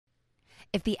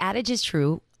If the adage is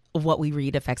true, what we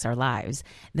read affects our lives,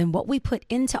 then what we put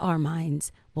into our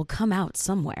minds will come out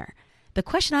somewhere. The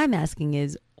question I'm asking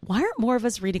is, why aren't more of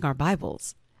us reading our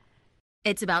Bibles?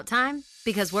 It's about time,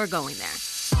 because we're going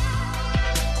there.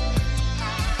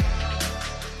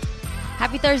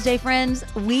 Happy Thursday, friends.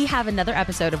 We have another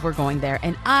episode of We're Going There,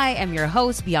 and I am your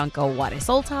host, Bianca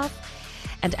Wade-Soltoff.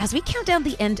 And as we count down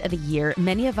the end of the year,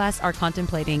 many of us are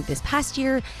contemplating this past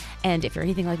year. And if you're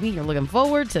anything like me, you're looking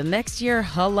forward to next year.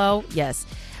 Hello. Yes.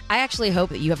 I actually hope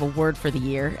that you have a word for the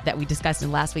year that we discussed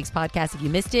in last week's podcast. If you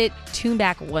missed it, tune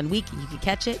back 1 week and you can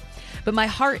catch it. But my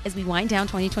heart as we wind down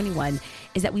 2021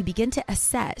 is that we begin to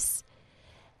assess,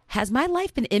 has my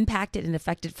life been impacted and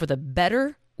affected for the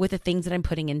better with the things that I'm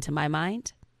putting into my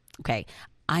mind? Okay,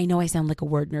 I know I sound like a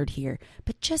word nerd here,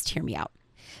 but just hear me out.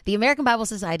 The American Bible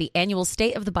Society Annual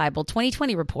State of the Bible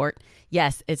 2020 report,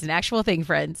 yes, it's an actual thing,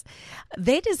 friends.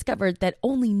 They discovered that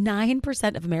only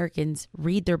 9% of Americans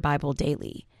read their Bible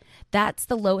daily. That's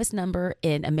the lowest number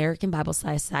in American Bible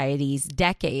Society's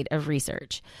decade of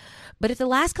research. But if the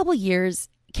last couple of years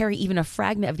carry even a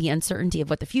fragment of the uncertainty of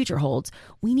what the future holds,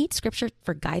 we need scripture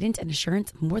for guidance and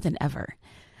assurance more than ever.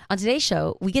 On today's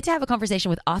show, we get to have a conversation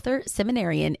with author,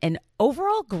 seminarian, and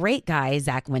overall great guy,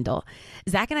 Zach Windahl.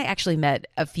 Zach and I actually met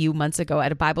a few months ago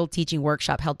at a Bible teaching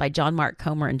workshop held by John Mark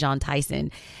Comer and John Tyson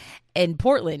in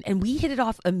Portland, and we hit it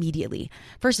off immediately.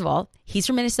 First of all, he's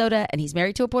from Minnesota and he's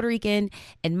married to a Puerto Rican,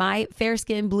 and my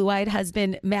fair-skinned, blue-eyed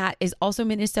husband, Matt, is also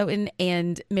Minnesotan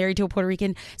and married to a Puerto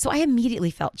Rican. So I immediately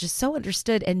felt just so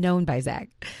understood and known by Zach.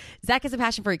 Zach has a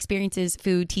passion for experiences,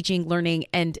 food, teaching, learning,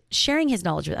 and sharing his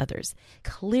knowledge with others.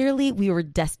 Clearly, we were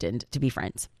destined to be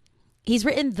friends. He's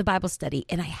written The Bible Study,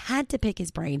 and I had to pick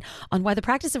his brain on why the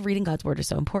practice of reading God's Word is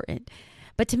so important.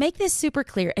 But to make this super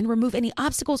clear and remove any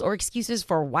obstacles or excuses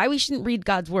for why we shouldn't read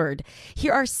God's Word,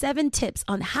 here are 7 tips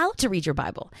on how to read your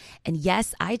Bible. And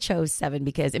yes, I chose 7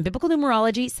 because in biblical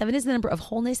numerology, 7 is the number of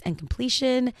wholeness and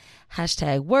completion.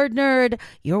 Hashtag word nerd,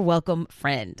 you're welcome,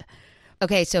 friend.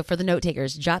 Okay, so for the note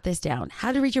takers, jot this down.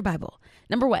 How to read your Bible.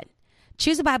 Number 1,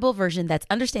 choose a Bible version that's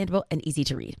understandable and easy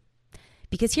to read.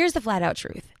 Because here's the flat out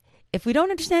truth. If we don't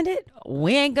understand it,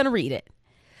 we ain't going to read it.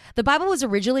 The Bible was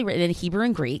originally written in Hebrew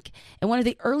and Greek, and one of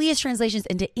the earliest translations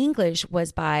into English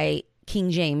was by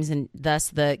King James, and thus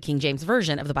the King James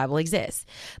Version of the Bible exists.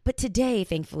 But today,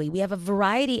 thankfully, we have a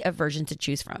variety of versions to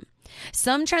choose from.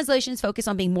 Some translations focus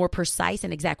on being more precise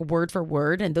and exact word for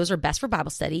word, and those are best for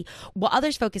Bible study, while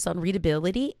others focus on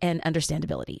readability and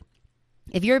understandability.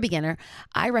 If you're a beginner,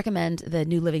 I recommend the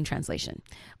New Living Translation.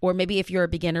 Or maybe if you're a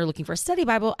beginner looking for a study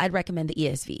Bible, I'd recommend the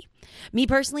ESV. Me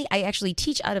personally, I actually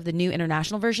teach out of the New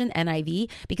International Version, NIV,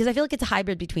 because I feel like it's a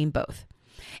hybrid between both.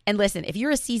 And listen, if you're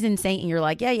a seasoned saint and you're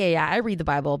like, yeah, I read the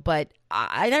Bible, but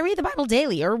I read the Bible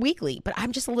daily or weekly, but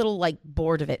I'm just a little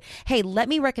bored of it. Hey, let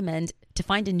me recommend to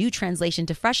find a new translation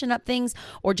to freshen up things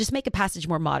or just make a passage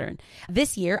more modern.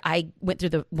 This year, I went through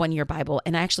the 1-year Bible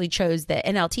and I actually chose the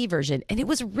NLT version. And it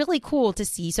was really cool to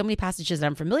see so many passages that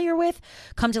I'm familiar with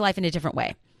come to life in a different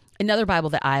way. Another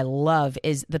Bible that I love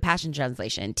is the Passion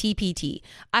Translation, TPT.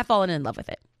 I've fallen in love with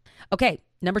it. Okay,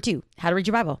 number 2, how to read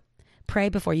your Bible. Pray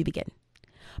before you begin.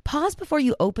 Pause before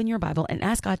you open your Bible and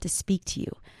ask God to speak to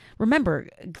you. Remember,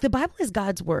 the Bible is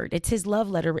God's word. It's his love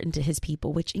letter written to his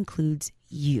people, which includes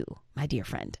you, my dear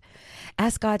friend.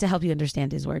 Ask God to help you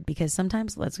understand his word because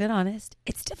sometimes, let's get honest,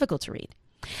 it's difficult to read.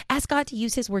 Ask God to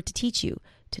use his word to teach you,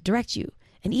 to direct you,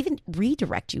 and even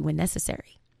redirect you when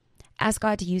necessary. Ask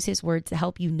God to use his word to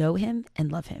help you know him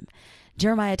and love him.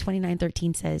 Jeremiah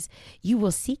 29:13 says, "You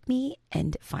will seek me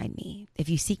and find me if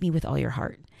you seek me with all your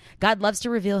heart." God loves to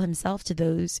reveal himself to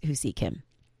those who seek him.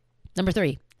 Number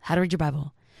 3, how to read your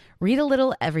Bible. Read a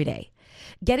little every day.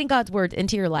 Getting God's word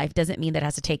into your life doesn't mean that it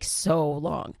has to take so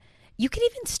long. You can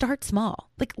even start small.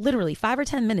 Literally 5 or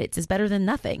 10 minutes is better than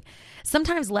nothing.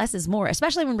 Sometimes less is more,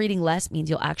 especially when reading less means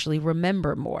you'll actually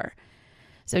remember more.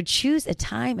 So choose a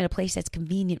time and a place that's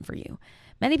convenient for you.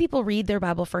 Many people read their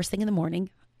Bible first thing in the morning,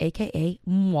 aka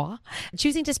moi,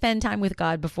 choosing to spend time with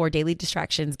God before daily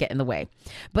distractions get in the way.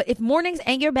 But if mornings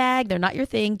ain't your bag, they're not your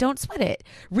thing, don't sweat it.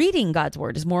 Reading God's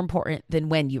word is more important than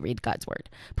when you read God's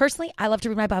word. Personally, I love to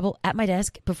read my Bible at my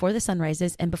desk before the sun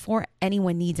rises and before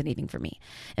anyone needs anything from me.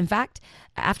 In fact,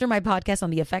 after my podcast on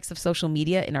the effects of social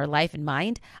media in our life and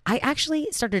mind, I actually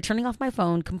started turning off my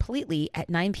phone completely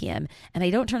at 9 p.m. and I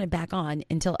don't turn it back on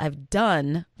until I've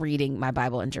done reading my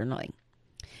Bible and journaling.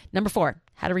 Number 4,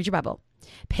 how to read your Bible.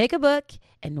 Pick a book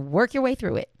and work your way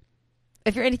through it.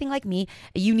 If you're anything like me,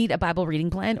 you need a Bible reading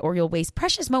plan, or you'll waste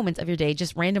precious moments of your day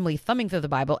just randomly thumbing through the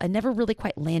Bible and never really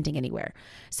quite landing anywhere.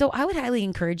 So I would highly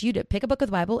encourage you to pick a book of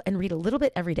the Bible and read a little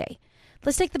bit every day.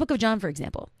 Let's take the book of John, for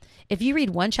example. If you read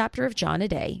one chapter of John a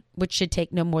day, which should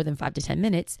take no more than 5 to 10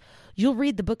 minutes, you'll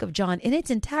read the book of John in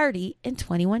its entirety in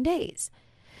 21 days.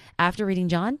 After reading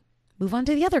John, move on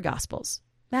to the other Gospels,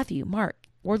 Matthew, Mark,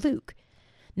 or Luke.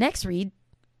 Next, read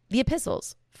the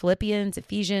epistles, Philippians,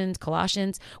 Ephesians,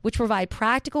 Colossians, which provide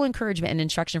practical encouragement and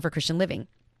instruction for Christian living.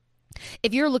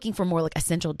 If you're looking for more like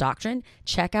essential doctrine,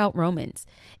 check out Romans.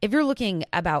 If you're looking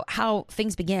about how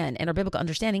things began and our biblical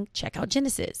understanding, check out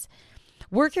Genesis.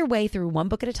 Work your way through one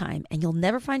book at a time, and you'll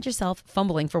never find yourself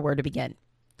fumbling for where to begin.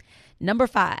 Number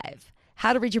 5,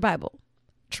 how to read your Bible.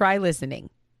 Try listening.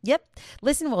 Yep.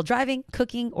 Listen while driving,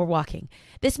 cooking, or walking.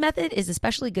 This method is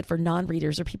especially good for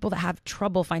non-readers or people that have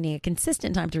trouble finding a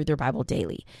consistent time to read their Bible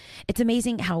daily. It's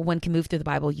amazing how one can move through the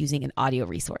Bible using an audio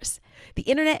resource. The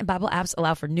internet and Bible apps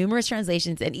allow for numerous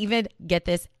translations and even, get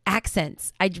this,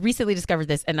 accents. I recently discovered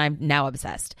this and I'm now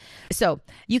obsessed. So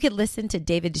you could listen to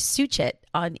David Suchet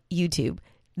on YouTube.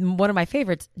 One of my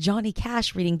favorites, Johnny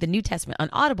Cash reading the New Testament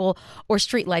on Audible, or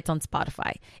Streetlights on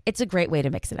Spotify. It's a great way to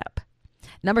mix it up.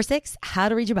 Number 6, how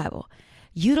to read your Bible.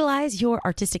 Utilize your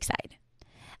artistic side.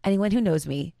 Anyone who knows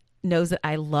me knows that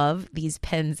I love these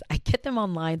pens. I get them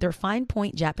online. They're fine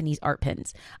point Japanese art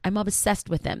pens. I'm obsessed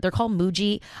with them. They're called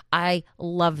Muji. I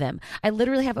love them. I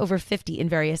literally have over 50 in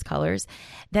various colors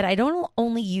that I don't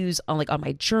only use on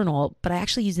my journal, but I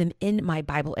actually use them in my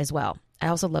Bible as well. I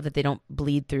also love that they don't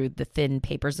bleed through the thin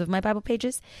papers of my Bible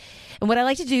pages. And what I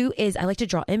like to do is I like to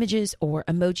draw images or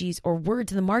emojis or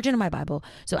words in the margin of my Bible,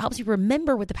 so it helps me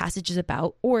remember what the passage is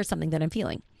about or something that I'm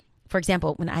feeling. For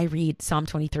example, when I read Psalm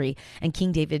 23 and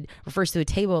King David refers to a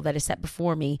table that is set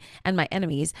before me and my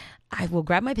enemies, I will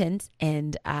grab my pens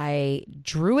and I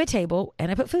drew a table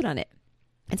and I put food on it.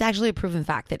 It's actually a proven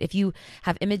fact that if you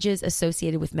have images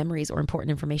associated with memories or important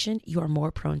information, you are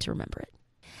more prone to remember it.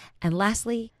 And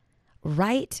lastly,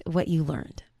 write what you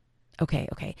learned.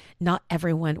 Okay. Not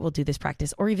everyone will do this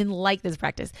practice or even like this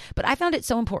practice, but I found it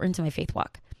so important to my faith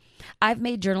walk. I've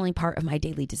made journaling part of my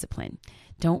daily discipline.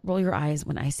 Don't roll your eyes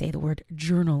when I say the word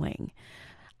journaling.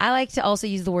 I like to also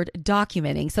use the word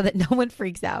documenting so that no one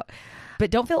freaks out, but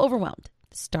don't feel overwhelmed.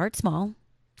 Start small.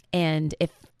 And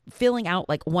if filling out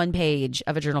like one page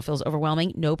of a journal feels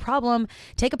overwhelming, no problem.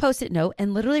 Take a Post-it note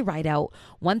and literally write out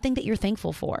one thing that you're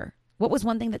thankful for. What was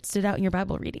one thing that stood out in your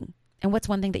Bible reading? And what's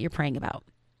one thing that you're praying about?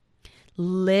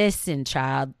 Listen,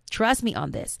 child, trust me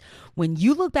on this. When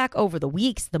you look back over the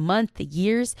weeks, the month, the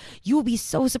years, you will be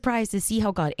so surprised to see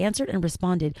how God answered and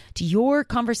responded to your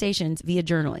conversations via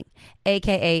journaling,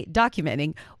 aka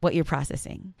documenting what you're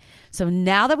processing. So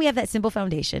now that we have that simple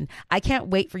foundation, I can't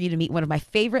wait for you to meet one of my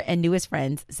favorite and newest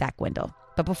friends, Zach Windahl.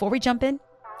 But before we jump in,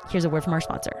 here's a word from our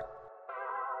sponsor.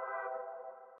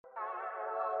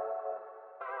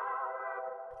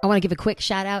 I want to give a quick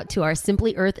shout out to our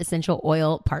Simply Earth Essential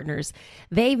Oil partners.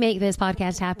 They make this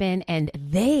podcast happen, and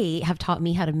they have taught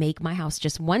me how to make my house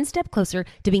just one step closer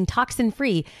to being toxin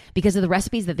free because of the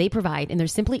recipes that they provide in their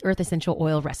Simply Earth Essential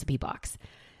Oil recipe box.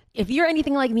 If you're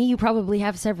anything like me, you probably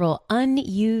have several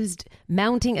unused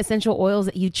mounting essential oils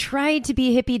that you tried to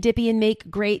be hippy dippy and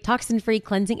make great toxin free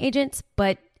cleansing agents,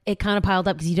 but it kind of piled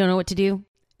up because you don't know what to do.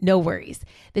 No worries.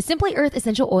 The Simply Earth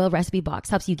Essential Oil Recipe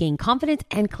Box helps you gain confidence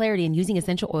and clarity in using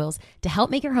essential oils to help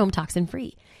make your home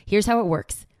toxin-free. Here's how it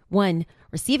works. 1,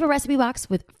 receive a recipe box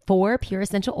with 4 pure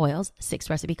essential oils, 6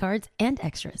 recipe cards, and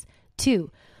extras. 2,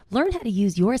 learn how to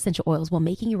use your essential oils while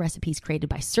making your recipes created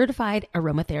by certified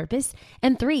aromatherapists.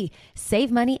 And 3,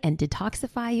 save money and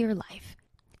detoxify your life.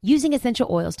 Using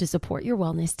essential oils to support your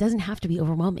wellness doesn't have to be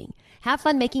overwhelming. Have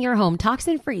fun making your home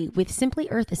toxin-free with Simply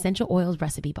Earth Essential Oils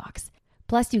Recipe Box.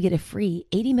 Plus, you get a free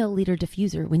 80 milliliter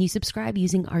diffuser when you subscribe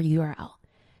using our URL,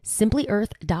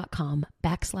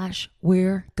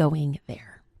 simplyearth.com/we're going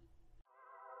there.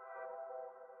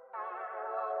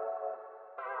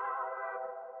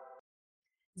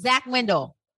 Zach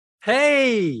Windahl.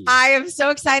 Hey, I am so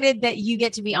excited that you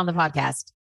get to be on the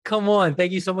podcast. come on.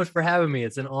 Thank you so much for having me.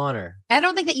 It's an honor. I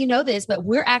don't think that you know this, but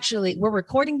we're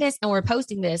recording this and we're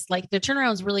posting this. Like, the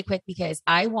turnaround's really quick because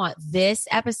I want this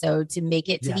episode to make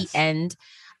it to the end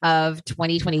of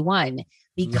 2021,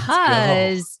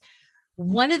 because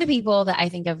one of the people that I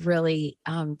think have really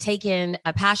taken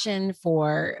a passion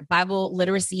for Bible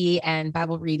literacy and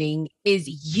Bible reading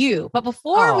is you. But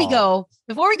before we go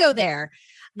there,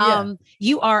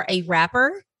 you are a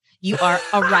rapper. You are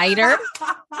a writer.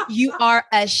 You are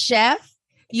a chef.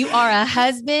 You are a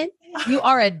husband. You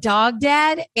are a dog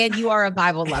dad, and you are a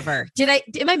Bible lover.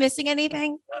 Am I missing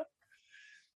anything?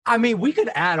 I mean, we could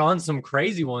add on some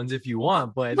crazy ones if you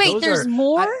want, but Wait, those there's are,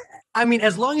 more? I mean,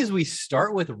 as long as we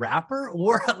start with rapper,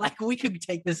 we're like, we could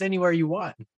take this anywhere you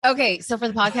want. Okay, so for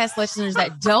the podcast listeners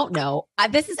that don't know,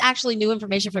 this is actually new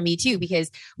information for me too, because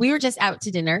we were just out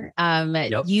to dinner.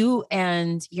 Yep. You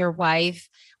and your wife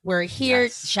were here.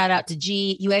 Yes. Shout out to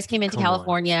G. You guys came into Come on.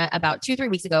 California about 2, 3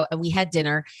 weeks ago, and we had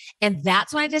dinner. And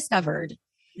that's when I discovered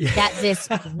that this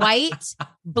white,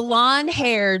 blonde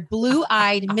haired, blue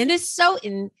eyed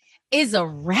Minnesotan is a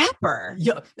rapper.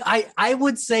 Yeah, I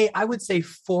would say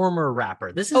former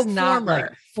rapper. This is not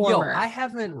former. I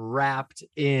haven't rapped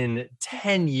in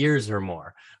 10 years or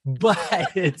more, but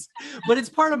it's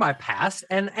part of my past,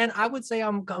 and I would say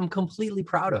I'm completely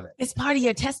proud of it. It's part of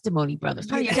your testimony, brother. It's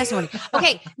part of your testimony.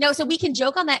 Okay, no, so we can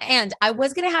joke on that. And I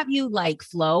was gonna have you like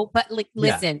flow, but like,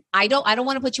 listen, I don't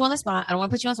want to put you on the spot. I don't want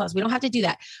to put you on the spot. So we don't have to do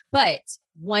that. But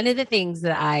one of the things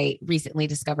that I recently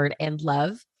discovered and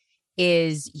love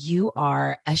is you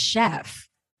are a chef.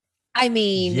 I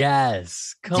mean,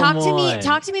 yes. Talk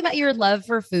to me about your love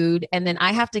for food. And then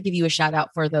I have to give you a shout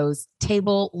out for those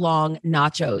table long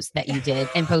nachos that you did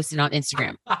and posted on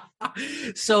Instagram.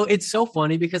 So it's so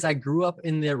funny because I grew up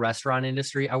in the restaurant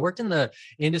industry. I worked in the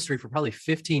industry for probably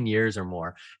 15 years or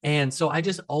more. And so I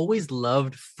just always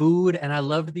loved food, and I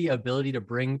loved the ability to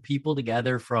bring people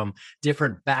together from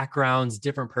different backgrounds,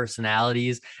 different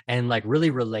personalities, and like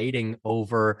really relating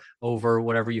over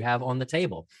whatever you have on the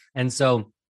table. And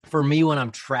so for me, when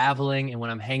I'm traveling and when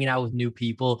I'm hanging out with new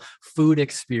people, food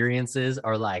experiences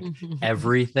are like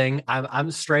everything.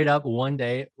 I'm straight up one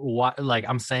day, like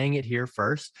I'm saying it here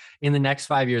first. In the next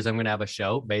 5 years, I'm going to have a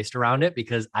show based around it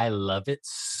because I love it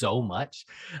so much.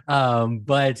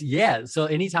 But yeah, so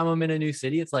anytime I'm in a new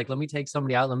city, it's like, let me take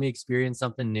somebody out, let me experience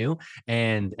something new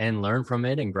and learn from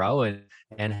it and grow and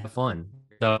have fun.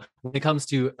 So when it comes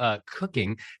to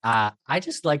cooking, I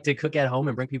just like to cook at home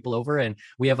and bring people over. And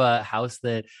we have a house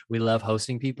that we love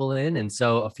hosting people in. And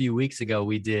so a few weeks ago,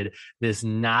 we did this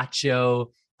nacho.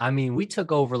 I mean, we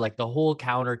took over like the whole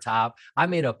countertop. I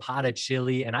made a pot of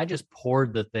chili and I just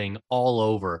poured the thing all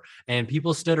over. And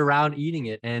people stood around eating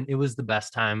it. And it was the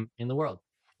best time in the world.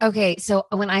 Okay, so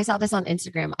when I saw this on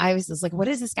Instagram, I was just like, what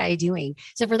is this guy doing?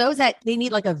 So for those that they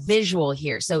need like a visual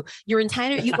here. So you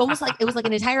almost like, it was like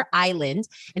an entire island.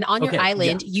 And on your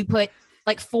island, you put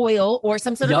like foil or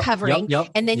some sort of covering.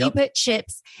 And then you put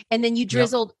chips and then you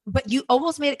drizzled, but you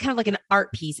almost made it kind of like an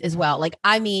art piece as well. Like,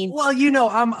 I mean, well, you know,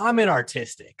 I'm an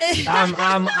artistic.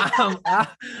 I'm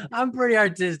pretty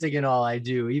artistic in all I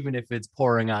do, even if it's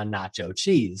pouring on nacho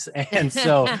cheese. And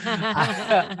so,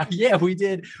 yeah, we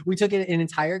took an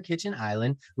entire kitchen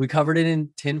island. We covered it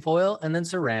in tinfoil and then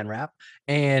saran wrap,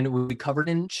 and we covered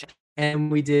it in chips,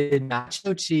 and we did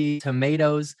nacho cheese,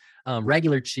 tomatoes,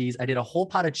 regular cheese. I did a whole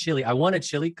pot of chili. I won a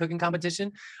chili cooking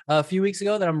competition a few weeks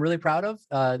ago that I'm really proud of.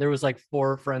 There was like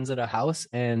 4 friends at a house,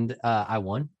 and I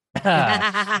won.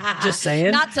 Just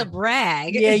saying, not to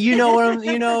brag. Yeah, you know what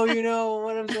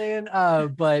I'm saying.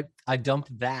 But I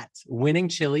dumped that winning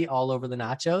chili all over the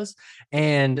nachos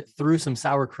and threw some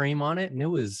sour cream on it, and it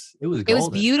was golden. It was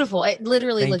beautiful. It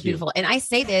literally looked beautiful. And I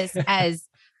say this as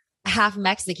half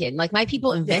Mexican. Like, my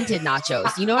people invented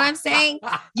nachos. You know what I'm saying?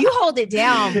 You hold it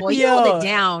down, boy. You hold it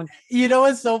down. You know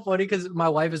what's so funny? Because my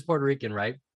wife is Puerto Rican,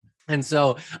 right? And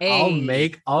so I'll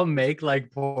make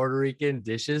like Puerto Rican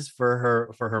dishes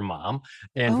for her mom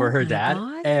and for her dad.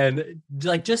 God. And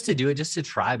like just to do it, just to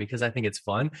try, because I think it's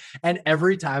fun. And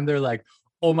every time they're like,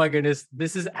 oh my goodness,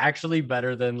 this is actually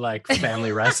better than like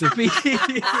family recipes.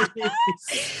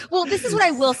 Well, this is what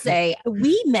I will say.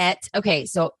 We met. Okay.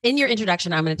 So in your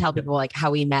introduction, I'm going to tell people like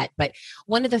how we met. But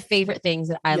one of the favorite things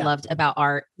that I loved about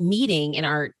our meeting and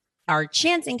our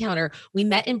chance encounter, we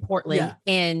met in Portland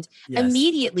and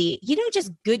immediately,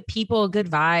 just good people, good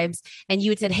vibes. And you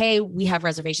had said, hey, we have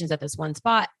reservations at this one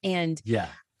spot. And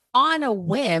on a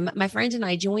whim, my friend and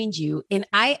I joined you. And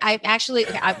I actually,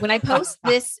 when I post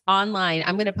this online,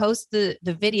 I'm going to post the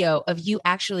video of you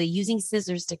actually using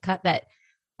scissors to cut that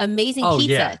amazing pizza.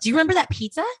 Yeah. Do you remember that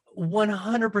pizza?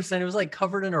 100%. It was like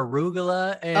covered in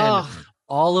arugula and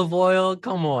olive oil.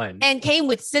 Come on. And came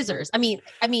with scissors. I mean,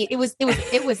 it was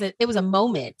a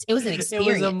moment. It was an experience.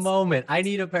 It was a moment. I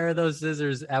need a pair of those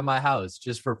scissors at my house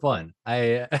just for fun.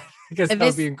 I guess that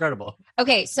would be incredible.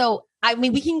 Okay. So, I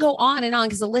mean, we can go on and on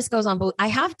because the list goes on, but I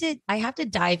have to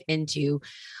dive into,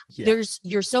 you're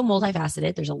so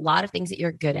multifaceted. There's a lot of things that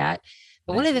you're good at.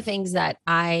 But one of the things that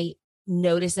I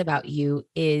notice about you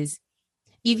is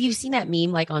you've seen that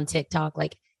meme like on TikTok,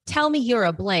 like, tell me you're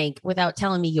a blank without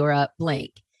telling me you're a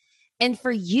blank. And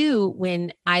for you,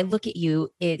 when I look at you,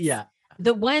 it's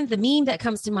the meme that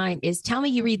comes to mind is tell me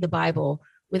you read the Bible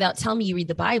without telling me you read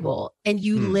the Bible, and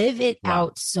you live it Wow.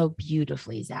 out so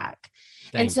beautifully, Zach.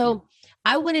 And Thank so you.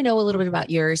 I want to know a little bit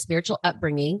about your spiritual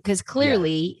upbringing, because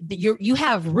clearly you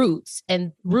have roots,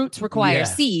 and roots require Yeah.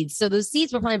 seeds. So those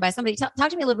seeds were planted by somebody. Talk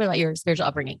to me a little bit about your spiritual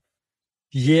upbringing.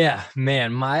 Yeah,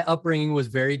 man, my upbringing was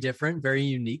very different, very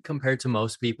unique compared to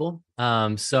most people.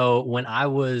 So when I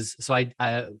was, so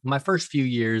I my first few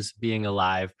years being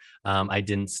alive, I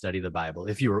didn't study the Bible.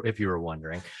 If you were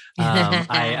wondering,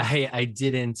 I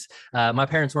didn't. My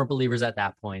parents weren't believers at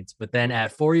that point. But then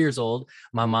at 4 years old,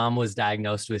 my mom was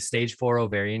diagnosed with stage 4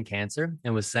 ovarian cancer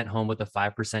and was sent home with a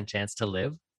 5% chance to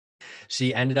live.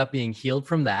 She ended up being healed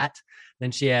from that.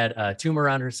 Then she had a tumor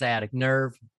around her sciatic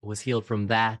nerve, was healed from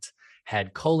that.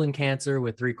 Had colon cancer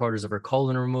with 3/4 of her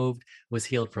colon removed, was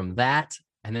healed from that.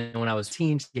 And then when I was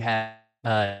teen, she had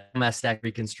mastectomy,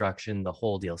 reconstruction, the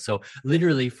whole deal. So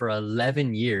literally for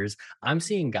 11 years, I'm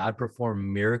seeing God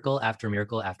perform miracle after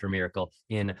miracle after miracle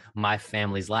in my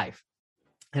family's life.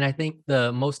 And I think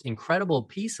the most incredible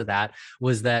piece of that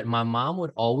was that my mom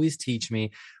would always teach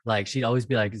me, like, she'd always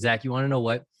be like, Zach, you want to know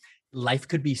what? Life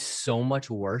could be so much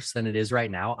worse than it is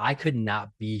right now. I could not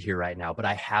be here right now, but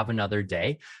I have another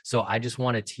day. So I just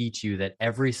want to teach you that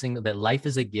that life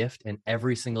is a gift and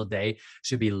every single day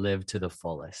should be lived to the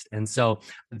fullest. And so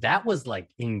that was like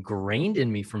ingrained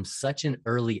in me from such an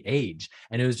early age.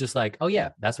 And it was just like, oh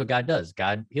yeah, that's what God does.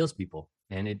 God heals people.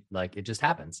 And it just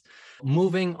happens.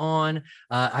 Moving on,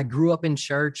 I grew up in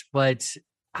church, but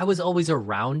I was always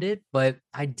around it, but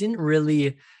I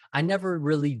never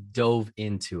really dove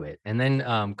into it. And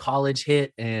then college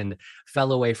hit and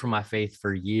fell away from my faith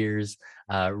for years,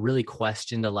 really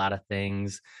questioned a lot of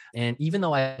things. And even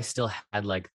though I still had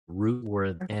like root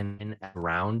worth and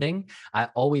grounding, I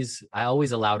always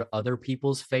allowed other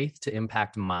people's faith to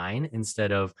impact mine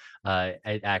instead of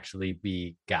it actually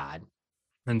be God.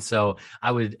 And so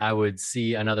I would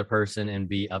see another person and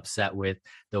be upset with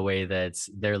the way that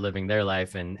they're living their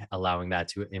life and allowing that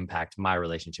to impact my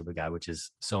relationship with God, which is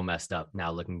so messed up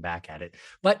now looking back at it.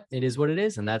 But it is what it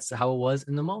is. And that's how it was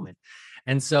in the moment.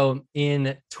 And so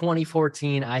in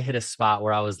 2014, I hit a spot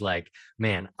where I was like,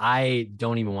 man, I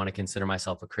don't even want to consider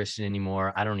myself a Christian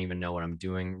anymore. I don't even know what I'm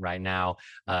doing right now.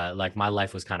 Like my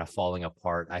life was kind of falling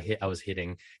apart. I was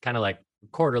hitting kind of like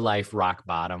quarter life rock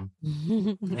bottom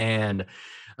and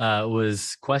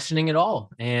was questioning it all.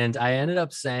 And I ended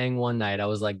up saying one night, I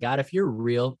was like, God, if you're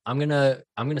real, I'm gonna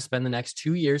spend the next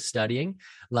 2 years studying.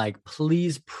 Like,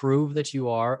 please prove that you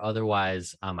are,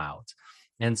 otherwise I'm out.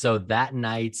 And so that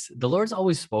night, the Lord's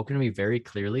always spoken to me very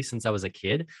clearly since I was a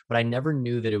kid, but I never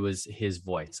knew that it was his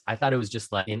voice. I thought it was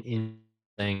just like in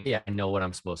thing. Yeah, I know what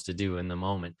I'm supposed to do in the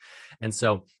moment. And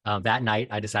so that night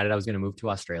I decided I was going to move to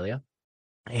Australia.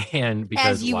 And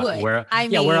because As you would. where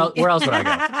where else would I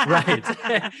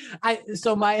go? Right.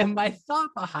 So my thought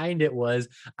behind it was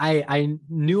I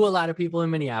knew a lot of people in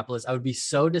Minneapolis. I would be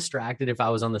so distracted if I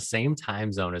was on the same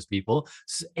time zone as people,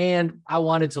 and I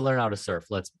wanted to learn how to surf.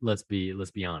 Let's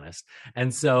be honest.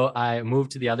 And so I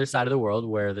moved to the other side of the world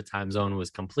where the time zone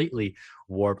was completely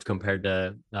warped compared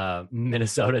to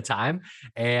Minnesota time,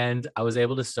 and I was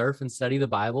able to surf and study the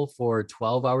Bible for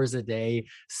 12 hours a day,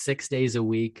 6 days a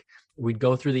week. We'd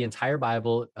go through the entire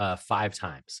Bible 5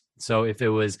 times. So if it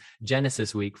was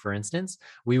Genesis week, for instance,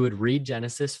 we would read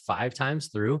Genesis 5 times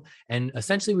through, and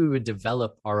essentially we would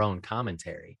develop our own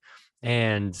commentary.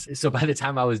 And so by the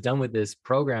time I was done with this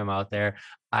program out there,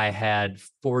 I had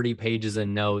 40 pages of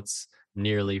notes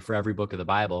nearly for every book of the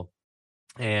Bible.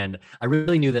 And I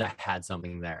really knew that I had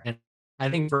something there. And I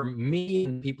think for me,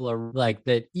 and people are like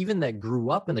that, even that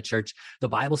grew up in the church, the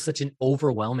Bible's such an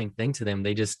overwhelming thing to them.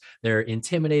 They're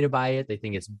intimidated by it. They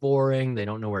think it's boring. They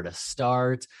don't know where to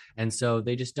start. And so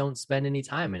they just don't spend any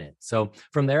time in it. So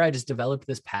from there, I just developed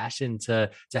this passion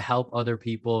to help other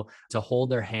people, to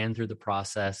hold their hand through the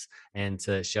process and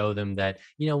to show them that,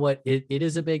 you know what, it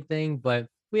is a big thing, but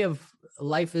we have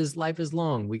life is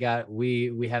long. We have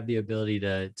the ability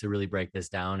to really break this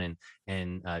down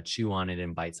and chew on it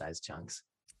in bite-sized chunks.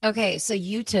 Okay, so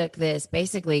you took this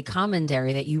basically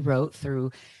commentary that you wrote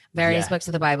through various books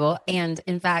of the Bible. And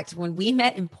in fact, when we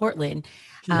met in Portland,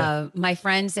 my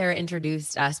friend Sarah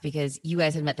introduced us because you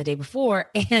guys had met the day before.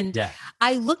 And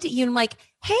I looked at you and I'm like,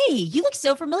 hey, you look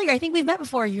so familiar. I think we've met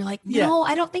before. You're like, no,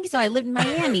 I don't think so. I lived in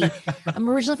Miami. I'm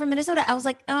originally from Minnesota. I was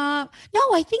like, no,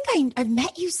 I think I've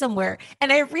met you somewhere.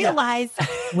 And I realized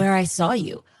where I saw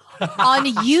you. On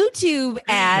YouTube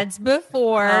ads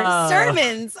before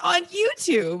sermons on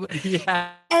YouTube.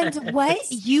 Yeah. And what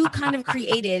you kind of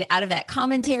created out of that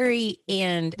commentary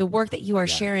and the work that you are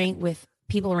sharing with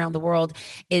people around the world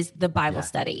is the Bible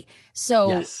study.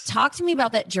 So talk to me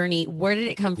about that journey. Where did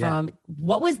it come from?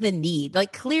 What was the need?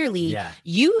 Like clearly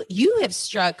you have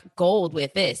struck gold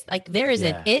with this. Like there is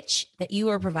an itch that you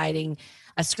are providing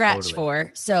a scratch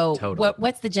for. So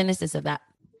what's the genesis of that?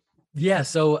 Yeah.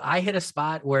 So I hit a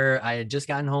spot where I had just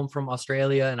gotten home from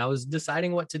Australia and I was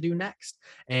deciding what to do next.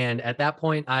 And at that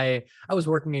point, I was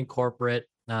working in corporate.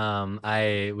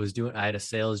 I had a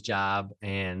sales job,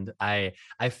 and I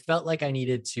felt like I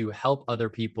needed to help other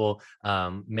people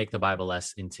make the Bible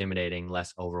less intimidating,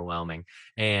 less overwhelming.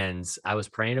 And I was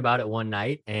praying about it one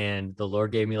night, and the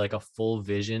Lord gave me like a full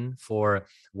vision for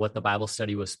what the Bible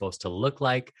study was supposed to look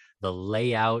like, the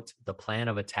layout, the plan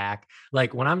of attack.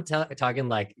 Like when I'm talking,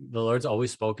 like the Lord's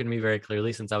always spoken to me very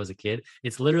clearly since I was a kid.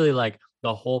 It's literally like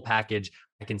the whole package.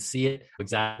 I can see it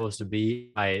exactly supposed to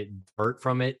be. If I divert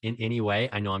from it in any way,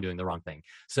 I know I'm doing the wrong thing.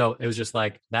 So it was just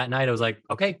like that night, I was like,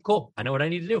 okay, cool. I know what I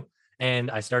need to do. And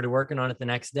I started working on it the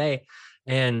next day.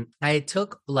 And I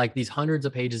took like these hundreds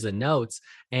of pages of notes,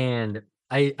 and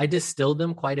I distilled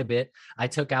them quite a bit. I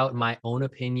took out my own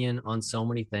opinion on so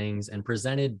many things and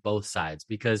presented both sides,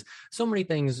 because so many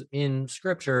things in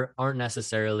scripture aren't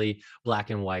necessarily black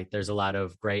and white. There's a lot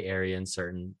of gray area in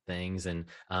certain things. And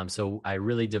so I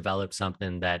really developed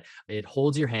something that it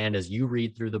holds your hand as you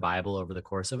read through the Bible over the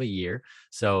course of a year.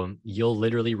 So you'll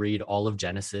literally read all of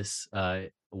Genesis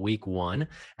week 1,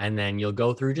 and then you'll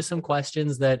go through just some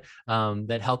questions that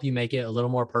help you make it a little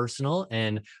more personal,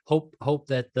 and hope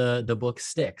that the book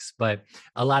sticks. But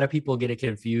a lot of people get it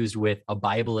confused with a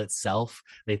Bible itself.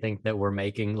 They think that we're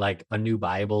making like a new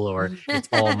Bible, or it's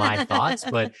all my thoughts.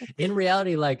 But in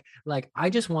reality, like I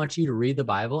just want you to read the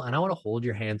Bible, and I want to hold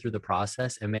your hand through the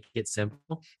process and make it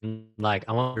simple. Like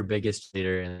I want your biggest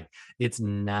leader, and it's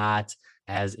not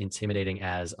as intimidating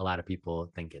as a lot of people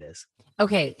think it is.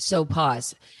 Okay, so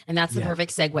pause. And that's the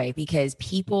perfect segue, because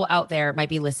people out there might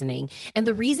be listening. And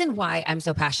the reason why I'm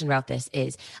so passionate about this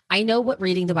is I know what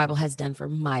reading the Bible has done for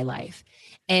my life.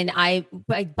 And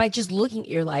by just looking at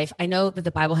your life, I know that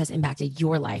the Bible has impacted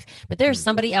your life. But there's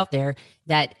somebody out there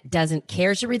that doesn't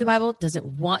care to read the Bible, doesn't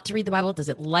want to read the Bible,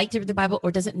 doesn't like to read the Bible,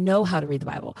 or doesn't know how to read the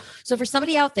Bible. So for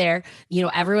somebody out there,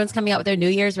 everyone's coming out with their New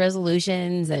Year's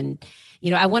resolutions and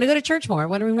I want to go to church more. I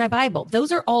want to read my Bible.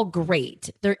 Those are all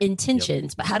great. They're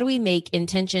intentions, but how do we make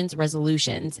intentions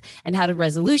resolutions? And how do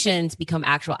resolutions become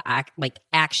actual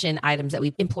action items that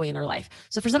we employ in our life?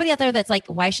 So for somebody out there that's like,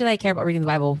 why should I care about reading the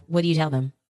Bible? What do you tell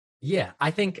them? Yeah,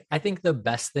 I think the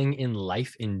best thing in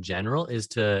life in general is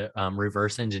to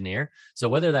reverse engineer. So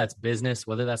whether that's business,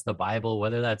 whether that's the Bible,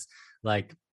 whether that's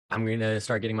like, I'm going to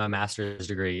start getting my master's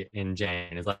degree in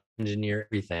January. It's like engineer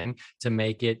everything to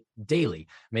make it daily,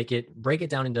 break it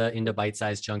down into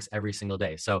bite-sized chunks every single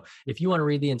day. So if you want to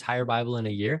read the entire Bible in a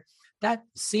year, that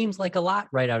seems like a lot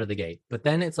right out of the gate. But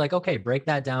then it's like, okay, break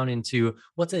that down into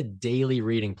what's a daily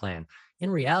reading plan. In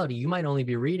reality, you might only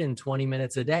be reading 20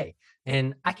 minutes a day.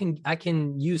 And I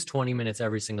can use 20 minutes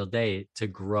every single day to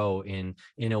grow in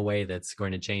a way that's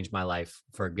going to change my life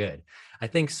for good. I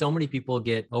think so many people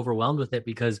get overwhelmed with it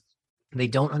because they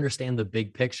don't understand the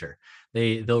big picture.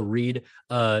 They'll read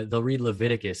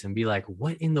Leviticus and be like,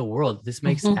 what in the world? This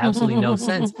makes absolutely no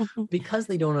sense, because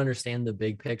they don't understand the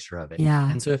big picture of it. Yeah.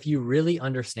 And so if you really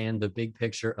understand the big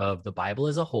picture of the Bible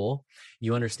as a whole,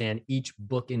 you understand each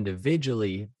book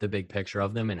individually, the big picture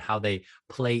of them and how they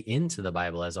play into the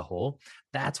Bible as a whole,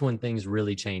 that's when things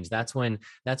really change. That's when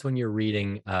you're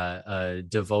reading a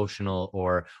devotional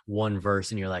or one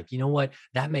verse and you're like, you know what,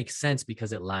 that makes sense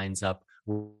because it lines up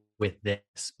with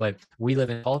this. But we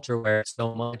live in a culture where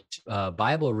so much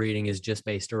Bible reading is just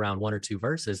based around one or two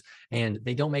verses, and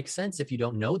they don't make sense if you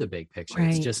don't know the big picture. Right.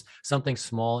 It's just something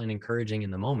small and encouraging in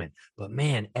the moment. But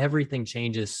man, everything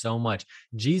changes so much.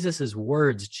 Jesus's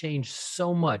words change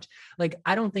so much. Like,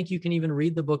 I don't think you can even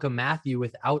read the book of Matthew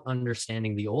without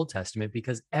understanding the Old Testament,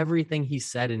 because everything he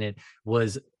said in it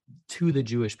was to the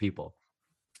Jewish people.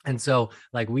 And so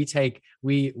like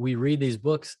we read these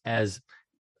books as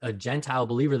a Gentile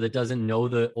believer that doesn't know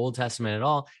the Old Testament at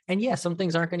all. And yeah, some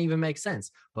things aren't going to even make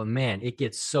sense, but man, it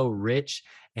gets so rich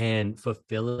and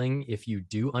fulfilling if you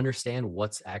do understand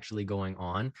what's actually going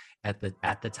on at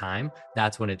the time.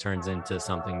 That's when it turns into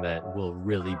something that will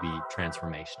really be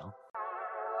transformational.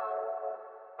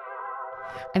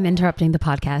 I'm interrupting the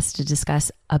podcast to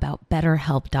discuss about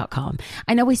BetterHelp.com.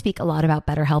 I know we speak a lot about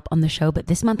BetterHelp on the show, but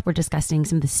this month we're discussing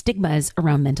some of the stigmas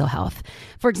around mental health.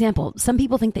 For example, some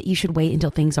people think that you should wait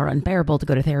until things are unbearable to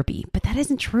go to therapy, but that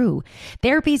isn't true.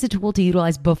 Therapy is a tool to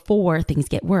utilize before things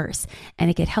get worse, and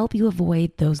it can help you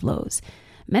avoid those lows.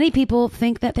 Many people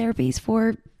think that therapy is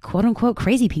for quote unquote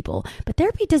crazy people. But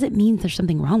therapy doesn't mean there's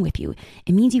something wrong with you.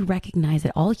 It means you recognize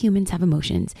that all humans have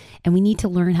emotions and we need to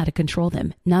learn how to control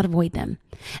them, not avoid them.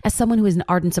 As someone who is an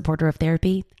ardent supporter of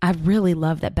therapy, I really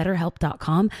love that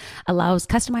BetterHelp.com allows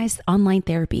customized online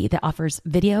therapy that offers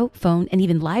video, phone, and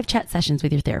even live chat sessions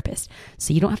with your therapist.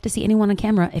 So you don't have to see anyone on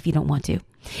camera if you don't want to.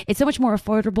 It's so much more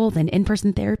affordable than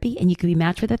in-person therapy, and you can be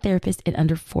matched with a therapist in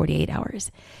under 48 hours.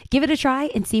 Give it a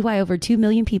try and see why over 2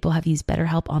 million people have used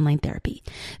BetterHelp online therapy.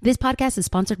 This podcast is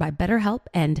sponsored by BetterHelp,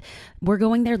 and We're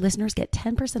Going There listeners get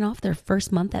 10% off their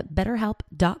first month at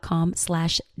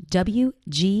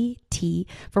betterhelp.com/WGT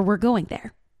for We're Going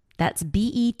There. That's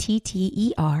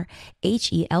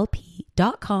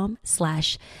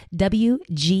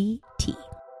BETTERHELP.com/WGT.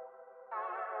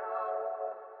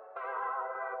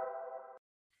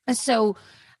 So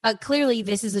clearly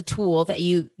this is a tool that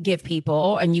you give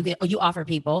people and you offer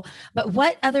people, but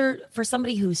what other, for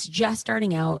somebody who's just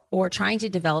starting out or trying to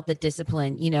develop the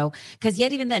discipline, because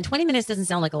yet even then 20 minutes doesn't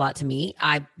sound like a lot to me.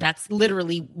 That's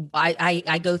literally,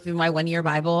 I go through my 1-year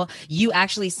Bible. You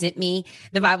actually sent me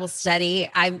the Bible study.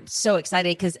 I'm so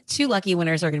excited because 2 lucky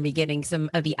winners are going to be getting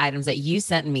some of the items that you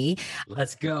sent me.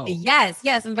 Let's go. Yes.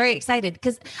 I'm very excited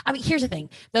because here's the thing.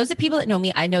 Those of people that know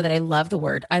me, I know that I love the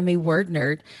word. I'm a word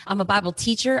nerd. I'm a Bible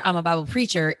teacher. I'm a Bible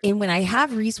preacher. And when I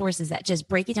have resources that just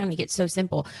break it down and make it so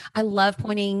simple, I love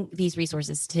pointing these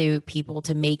resources to people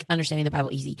to make understanding the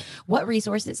Bible easy. What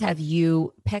resources have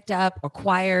you picked up,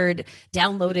 acquired,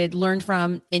 downloaded, learned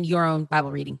from in your own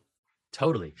Bible reading?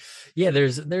 Totally. Yeah,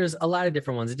 there's a lot of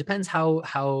different ones. It depends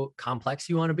how complex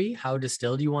you want to be, how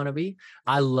distilled you want to be.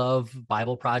 I love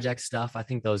Bible Project stuff. I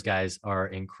think those guys are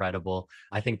incredible.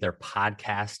 I think their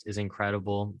podcast is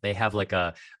incredible. They have like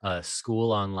a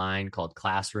school online called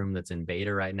Classroom that's in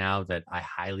beta right now that I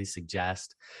highly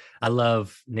suggest. I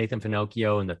love Nathan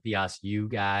Finocchio and the Theos U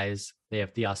guys. They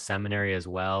have Theos Seminary as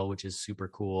well, which is super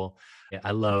cool.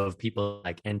 I love people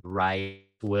like N. Wright,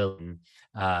 Will.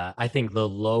 I think the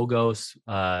Logos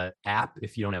app,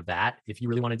 if you don't have that, if you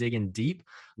really want to dig in deep,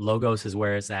 Logos is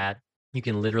where it's at. You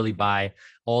can literally buy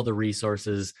all the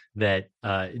resources that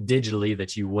digitally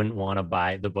that you wouldn't want to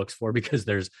buy the books for because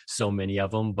there's so many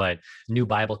of them. But New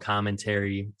Bible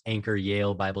Commentary, Anchor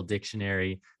Yale Bible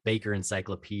Dictionary, Baker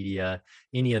Encyclopedia,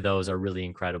 any of those are really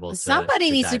incredible.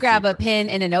 Somebody needs to grab a pen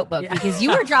and a notebook because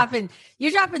you're dropping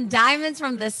diamonds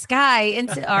from the sky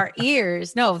into our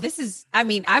ears. No, this is,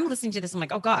 I'm listening to this. I'm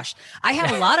like, oh gosh, I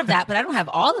have a lot of that, but I don't have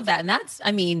all of that. And that's,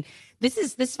 this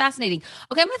is fascinating.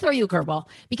 Okay, I'm going to throw you a curveball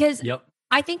because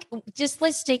I think just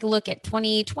let's take a look at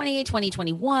 2020,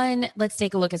 2021. Let's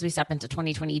take a look as we step into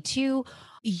 2022.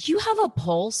 You have a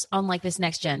pulse on like this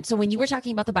next gen. So when you were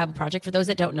talking about the Bible Project, for those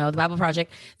that don't know, the Bible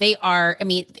Project, they are,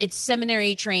 it's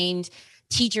seminary trained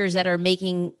teachers that are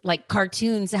making like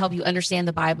cartoons to help you understand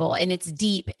the Bible. And it's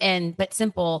deep but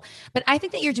simple. But I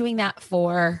think that you're doing that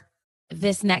for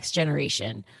this next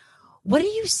generation. What are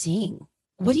you seeing?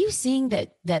 What are you seeing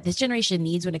that this generation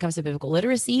needs when it comes to biblical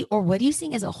literacy, or what are you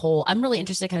seeing as a whole? I'm really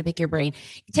interested to kind of pick your brain.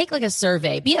 Take like a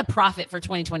survey, be a prophet for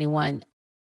 2021.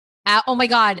 Oh my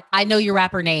God, I know your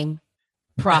rapper name,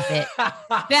 Prophet.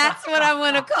 That's what I'm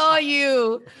going to call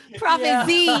you. Prophet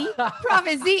Z.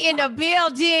 Prophet Z in the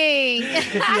building.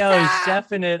 Yo,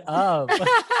 chefing it up.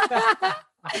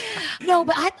 No,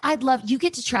 but I'd love, you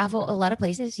get to travel a lot of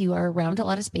places. You are around a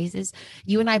lot of spaces.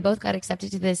 You and I both got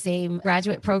accepted to the same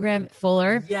graduate program,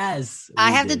 Fuller. Yes.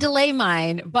 I have to delay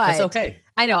mine, but that's okay.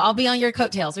 I know I'll be on your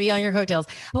coattails.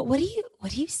 But what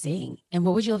are you seeing? And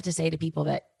what would you have to say to people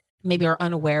that maybe are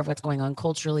unaware of what's going on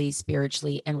culturally,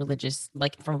 spiritually, and religious,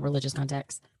 like from a religious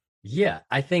context? Yeah,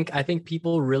 I think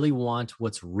people really want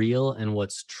what's real and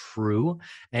what's true.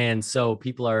 And so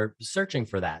people are searching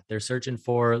for that. They're searching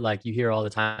for, like you hear all the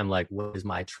time, like, what is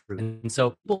my truth? And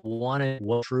so people want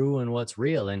what's true and what's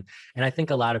real. And I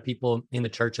think a lot of people in the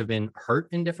church have been hurt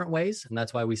in different ways. And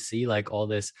that's why we see like all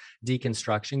this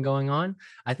deconstruction going on.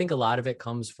 I think a lot of it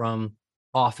comes from,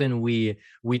 often we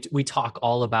talk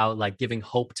all about like giving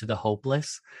hope to the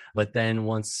hopeless, but then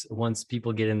once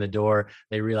people get in the door,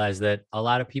 they realize that a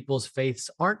lot of people's faiths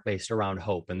aren't based around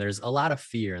hope, and there's a lot of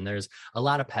fear and there's a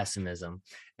lot of pessimism.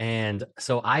 And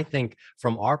so I think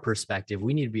from our perspective,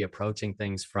 we need to be approaching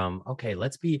things from, okay,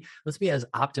 let's be as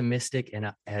optimistic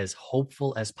and as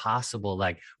hopeful as possible.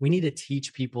 Like we need to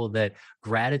teach people that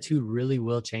gratitude really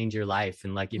will change your life.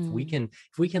 And like, if we can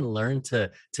learn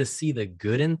to see the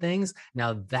good in things,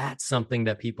 now that's something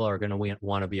that people are going to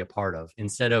want to be a part of,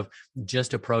 instead of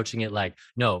just approaching it like,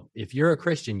 no, if you're a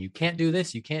Christian, you can't do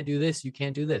this, you can't do this, you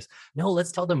can't do this. No,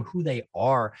 let's tell them who they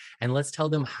are, and let's tell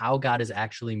them how God is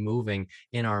actually moving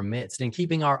in our midst and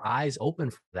keeping our eyes open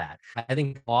for that. I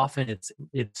think often it's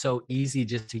so easy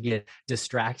just to get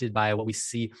distracted by what we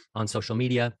see on social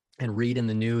media and read in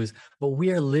the news, but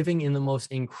we are living in the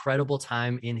most incredible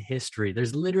time in history.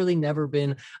 There's literally never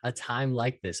been a time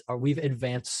like this. We've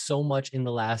advanced so much in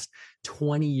the last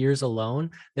 20 years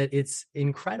alone that it's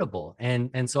incredible.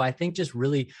 And so I think just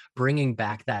really bringing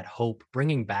back that hope,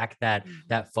 bringing back that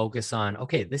focus on,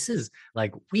 okay, this is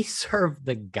like, we serve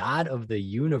the God of the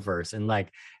universe, and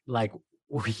like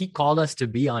he called us to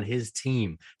be on his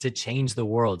team to change the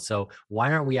world. So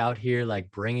why aren't we out here like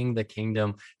bringing the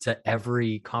kingdom to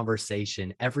every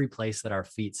conversation, every place that our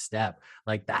feet step?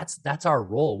 Like that's our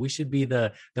role. We should be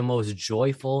the most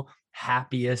joyful,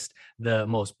 happiest, the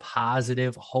most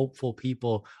positive, hopeful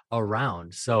people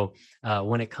around. So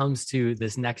when it comes to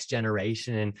this next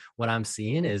generation, and what I'm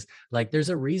seeing is like, there's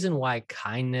a reason why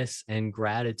kindness and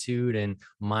gratitude and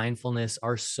mindfulness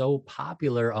are so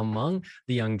popular among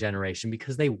the young generation,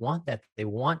 because they want that. They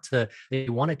want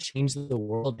to change the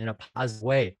world in a positive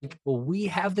way. Well, we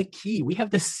have the key. We have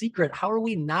the secret. How are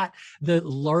we not the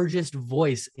largest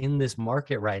voice in this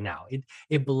market right now?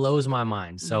 It blows my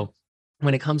mind. So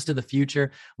when it comes to the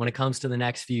future, when it comes to the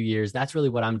next few years, that's really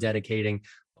what I'm dedicating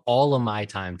all of my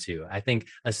time to. I think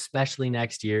especially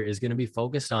next year is going to be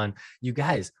focused on, you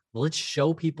guys, let's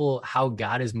show people how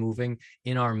God is moving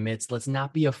in our midst. Let's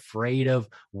not be afraid of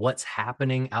what's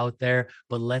happening out there,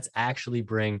 but let's actually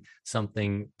bring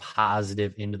something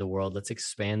positive into the world. Let's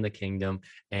expand the kingdom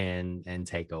and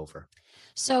take over.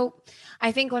 So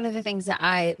I think one of the things that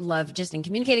I love just in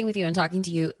communicating with you and talking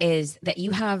to you is that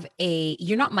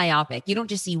you're not myopic. You don't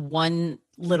just see one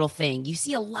little thing. You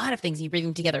see a lot of things and you bring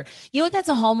them together. You know what that's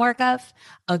a hallmark of?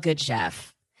 A good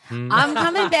chef. I'm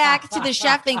coming back to the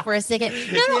chef thing for a second.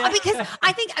 No, because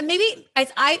I think maybe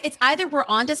it's either we're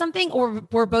onto something or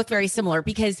we're both very similar,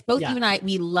 because both you and I,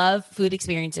 we love food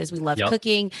experiences. We love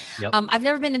cooking. I've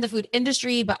never been in the food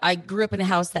industry, but I grew up in a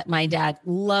house that my dad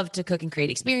loved to cook and create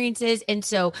experiences. And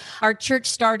so our church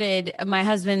started, my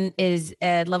husband is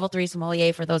a level 3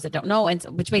 sommelier, for those that don't know, and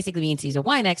which basically means he's a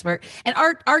wine expert. And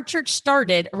our church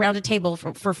started around a table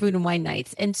for food and wine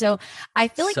nights. And so I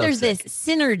feel like there's this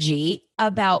synergy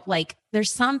about like,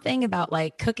 there's something about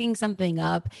like cooking something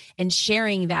up and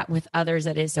sharing that with others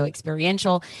that is so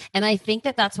experiential. And I think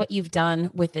that that's what you've done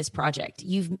with this project.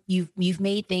 You've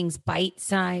made things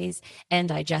bite-sized and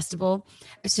digestible.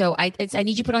 So I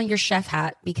need you to put on your chef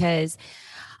hat, because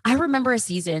I remember a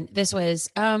season, this was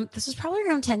probably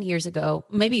around 10 years ago,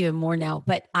 maybe even more now,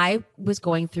 but I was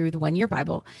going through the 1 Year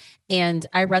Bible, and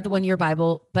I read the 1 Year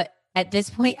Bible, but at this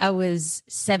point, I was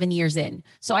 7 years in.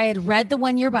 So I had read the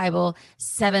 1 Year Bible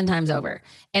 7 times over.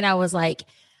 And I was like,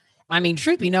 I mean,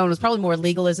 truth be known, it was probably more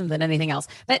legalism than anything else.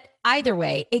 But either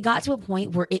way, it got to a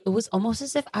point where it was almost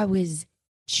as if I was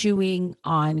chewing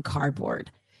on cardboard.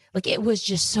 Like, it was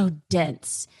just so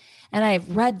dense. And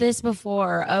I've read this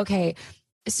before. Okay.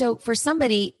 So for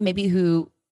somebody maybe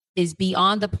who is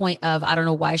beyond the point of, I don't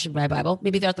know why I should read my Bible,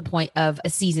 maybe they're at the point of a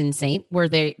seasoned saint where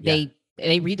they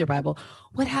read their Bible.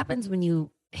 What happens when you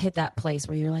hit that place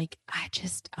where you're like,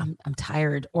 I'm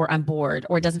tired, or I'm bored,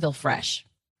 or it doesn't feel fresh?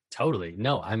 Totally.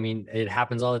 No, I mean, it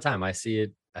happens all the time. I see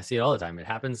it all the time. It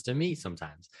happens to me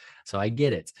sometimes. So I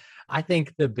get it. I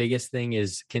think the biggest thing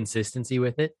is consistency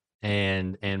with it,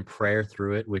 and prayer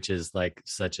through it, which is like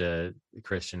such a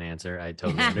Christian answer. I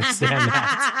totally understand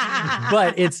that.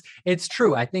 But it's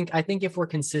true. I think if we're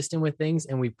consistent with things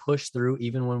and we push through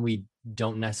even when we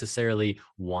don't necessarily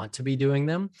want to be doing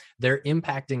them, they're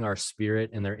impacting our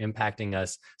spirit and they're impacting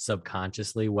us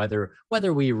subconsciously, whether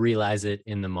we realize it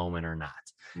in the moment or not.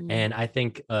 And I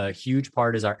think a huge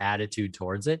part is our attitude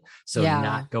towards it. So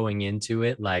not going into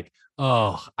it like,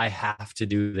 oh, I have to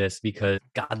do this because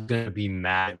God's going to be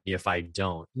mad at me if I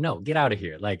don't. No, get out of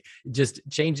here. Like, just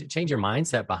change your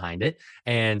mindset behind it.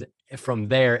 And from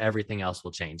there, everything else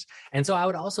will change. And so I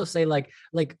would also say like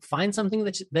find something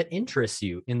that interests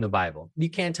you in the Bible. You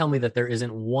can't tell me that there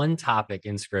isn't one topic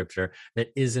in scripture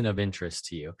that isn't of interest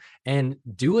to you, and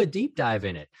do a deep dive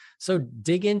in it. So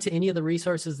dig into any of the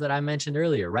resources that I mentioned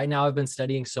earlier. Right now, I've been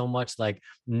studying so much like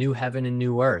New Heaven and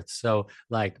New Earth. So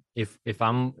like if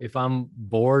I'm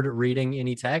bored reading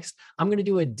any text, I'm going to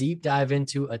do a deep dive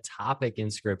into a topic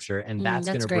in scripture, and that's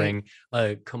going to bring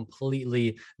a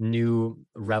completely new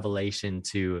revelation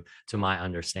to my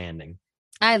understanding.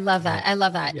 I love that. I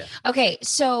love that. Yeah. Okay.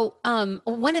 So,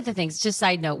 one of the things, just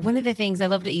side note, one of the things I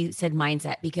love that you said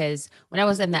mindset, because when I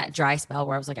was in that dry spell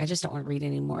where I was like, I just don't want to read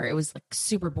anymore. It was like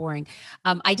super boring.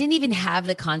 I didn't even have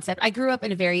the concept. I grew up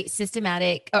in a very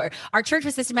systematic, or our church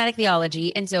was systematic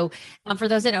theology. And so, for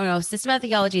those that don't know, systematic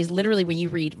theology is literally when you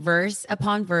read verse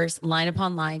upon verse, line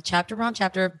upon line, chapter upon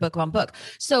chapter, book upon book.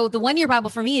 So the 1 year Bible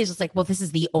for me is just like, well, this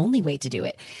is the only way to do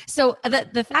it. So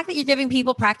the fact that you're giving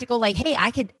people practical, like, hey,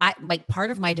 I like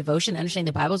part of my devotion,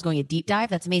 understanding the Bible is going a deep dive.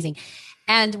 That's amazing.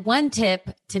 And one tip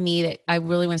to me that I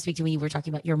really want to speak to when you were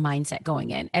talking about your mindset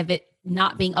going in, of it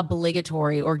not being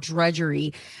obligatory or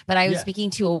drudgery. But I was speaking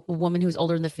to a woman who's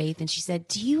older in the faith, and she said,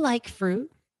 do you like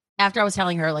fruit? After I was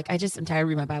telling her, like, I'm tired of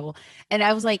reading my Bible. And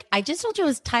I was like, I just told you I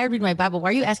was tired of reading my Bible. Why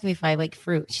are you asking me if I like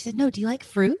fruit? She said, no, do you like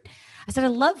fruit? I said, I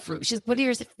love fruit. She's, what are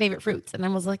your favorite fruits? And I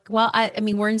was like, well, I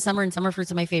mean, we're in summer and summer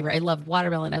fruits are my favorite. I love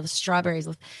watermelon. I love strawberries,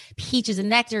 I love peaches and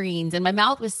nectarines. And my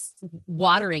mouth was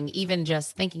watering even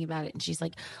just thinking about it. And she's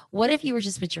like, what if you were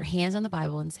just put your hands on the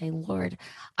Bible and say, Lord,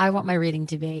 I want my reading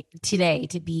today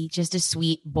to be just a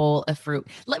sweet bowl of fruit.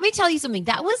 Let me tell you something.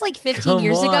 That was like 15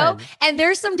 years ago. And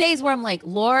there's some days where I'm like,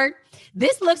 Lord,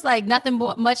 this looks like nothing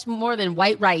much more than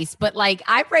white rice, but like,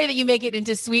 I pray that you make it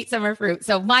into sweet summer fruit.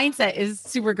 So mindset is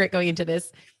super great going into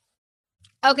this.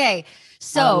 Okay.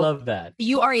 So I love that.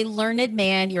 You are a learned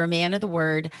man. You're a man of the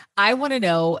word. I want to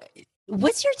know,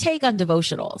 what's your take on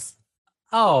devotionals?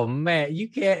 Oh man, you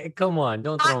can't, come on,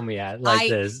 don't throw me at like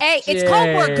this. Hey, it's called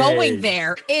We're Going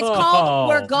There. It's called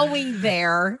We're Going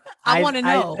There. I want to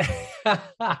know.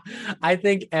 I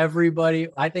think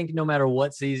no matter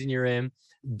what season you're in,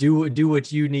 do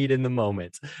what you need in the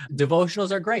moment. Devotionals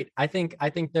are great. I think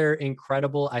they're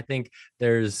incredible. I think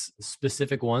there's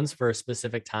specific ones for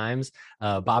specific times.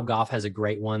 Bob Goff has a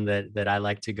great one that I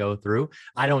like to go through.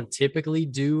 I don't typically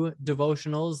do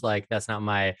devotionals. Like that's not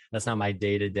my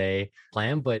day-to-day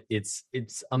plan, but it's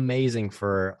amazing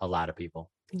for a lot of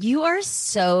people. You are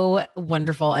so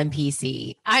wonderful and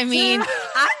PC. I mean,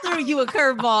 I threw you a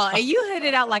curveball and you hit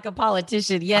it out like a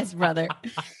politician. Yes, brother.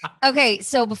 Okay,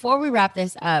 so before we wrap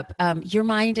this up, your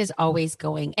mind is always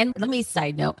going. And let me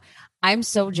side note, I'm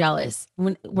so jealous.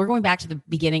 When we're going back to the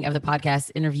beginning of the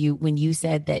podcast interview, when you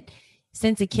said that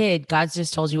since a kid, God's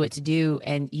just told you what to do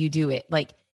and you do it.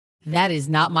 Like, that is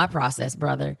not my process,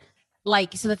 brother.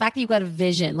 Like, so the fact that you've got a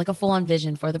vision, like a full-on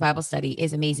vision for the Bible study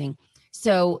is amazing.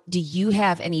 So do you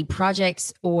have any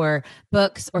projects or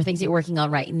books or things that you're working on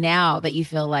right now that you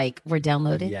feel like were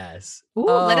downloaded? Yes. Ooh,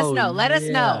 let us know. Let us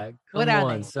know. What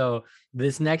are they? So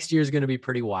this next year is going to be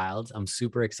pretty wild. I'm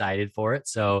super excited for it.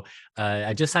 So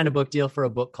I just signed a book deal for a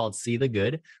book called See the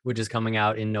Good, which is coming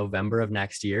out in November of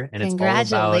next year. And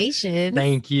congratulations.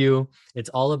 Thank you. It's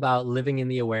all about living in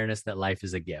the awareness that life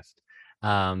is a gift.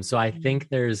 So I think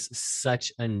there's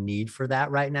such a need for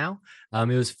that right now. It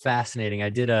was fascinating.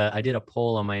 I did a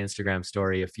poll on my Instagram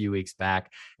story a few weeks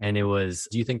back, and it was,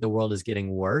 do you think the world is getting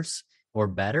worse or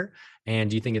better? And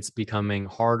do you think it's becoming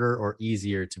harder or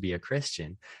easier to be a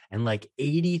Christian? And like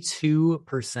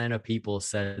 82% of people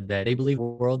said that they believe the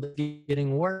world is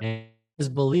getting worse. And his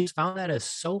beliefs found that as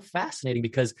so fascinating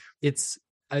because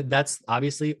that's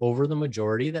obviously over the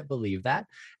majority that believe that.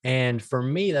 And for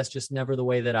me, that's just never the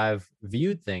way that I've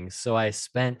viewed things. So I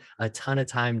spent a ton of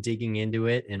time digging into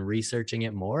it and researching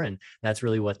it more. And that's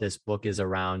really what this book is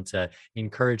around, to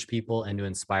encourage people and to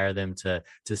inspire them to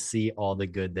see all the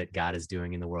good that God is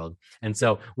doing in the world. And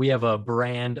so we have a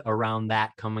brand around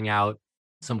that coming out,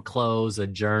 some clothes, a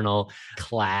journal,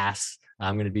 class.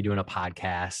 I'm going to be doing a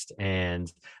podcast,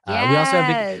 and we also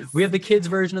have the kids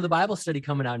version of the Bible study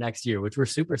coming out next year, which we're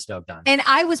super stoked on. And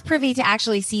I was privy to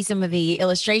actually see some of the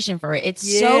illustration for it.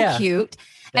 It's so cute.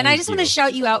 And I just want to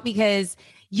shout you out because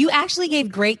you actually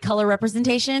gave great color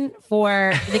representation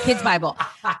for the kids' Bible.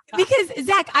 Because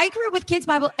Zach, I grew up with kids'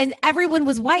 Bible and everyone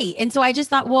was white. And so I just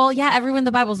thought, well, yeah, everyone in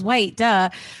the Bible's white, duh.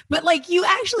 But like, you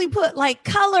actually put like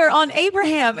color on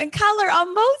Abraham and color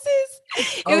on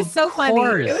Moses. It was so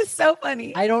funny. It was so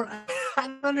funny. I don't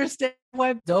understand why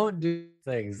I don't do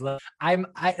things. So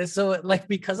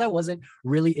because I wasn't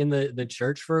really in the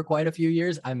church for quite a few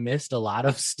years, I missed a lot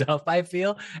of stuff, I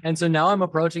feel. And so now I'm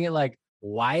approaching it like,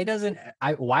 why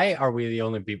are we the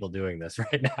only people doing this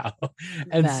right now?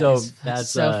 And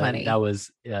that's so funny. That was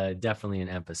definitely an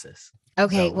emphasis.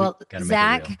 Okay. So well,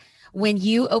 Zach, when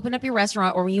you open up your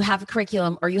restaurant or when you have a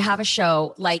curriculum or you have a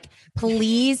show, like,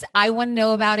 please, I want to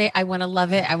know about it. I want to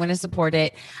love it. I want to support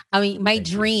it. I mean, my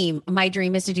dream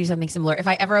is to do something similar. If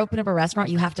I ever open up a restaurant,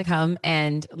 you have to come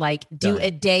and like do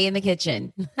a day in the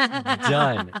kitchen.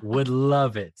 Done. Would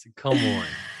love it. Come on.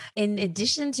 In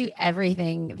addition to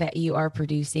everything that you are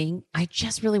producing, I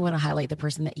just really want to highlight the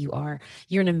person that you are.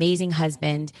 You're an amazing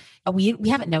husband. We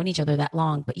haven't known each other that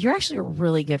long, but you're actually a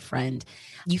really good friend.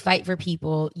 You fight for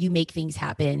people, you make things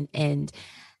happen, and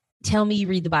tell me you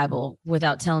read the Bible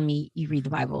without telling me you read the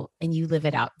Bible, and you live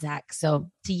it out, Zach. So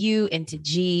to you and to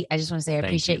G, I just want to say I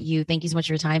appreciate you. Thank you so much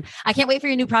for your time. I can't wait for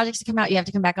your new projects to come out. You have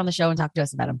to come back on the show and talk to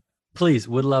us about them. Please,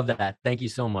 would love that. Thank you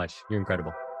so much. You're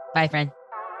incredible. Bye, friend.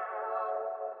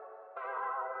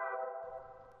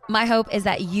 My hope is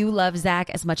that you love Zach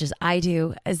as much as I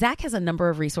do. Zach has a number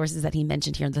of resources that he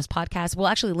mentioned here in this podcast. We'll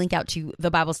actually link out to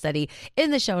the Bible study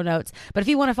in the show notes. But if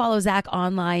you want to follow Zach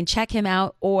online, check him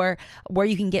out, or where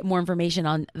you can get more information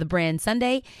on the brand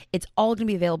Sunday, it's all going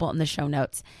to be available in the show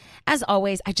notes. As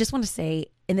always, I just want to say,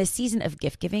 in this season of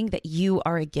gift giving, that you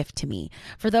are a gift to me.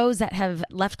 For those that have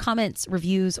left comments,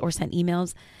 reviews, or sent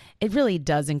emails, it really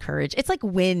does encourage. It's like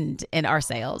wind in our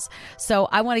sails. So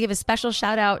I want to give a special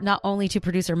shout out not only to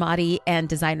producer Madi and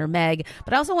designer Meg,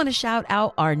 but I also want to shout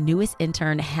out our newest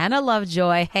intern, Hannah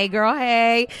Lovejoy. Hey girl,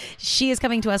 hey. She is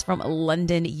coming to us from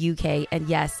London, UK. And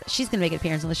yes, she's going to make an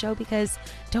appearance on the show because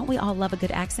don't we all love a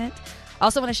good accent?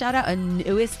 Also want to shout out a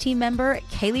newest team member,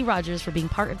 Kaylee Rogers, for being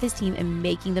part of this team and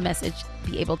making the message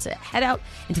be able to head out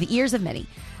into the ears of many.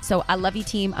 So I love you,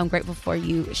 team. I'm grateful for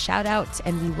you. Shout out,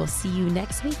 and we will see you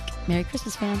next week. Merry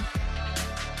Christmas, fam.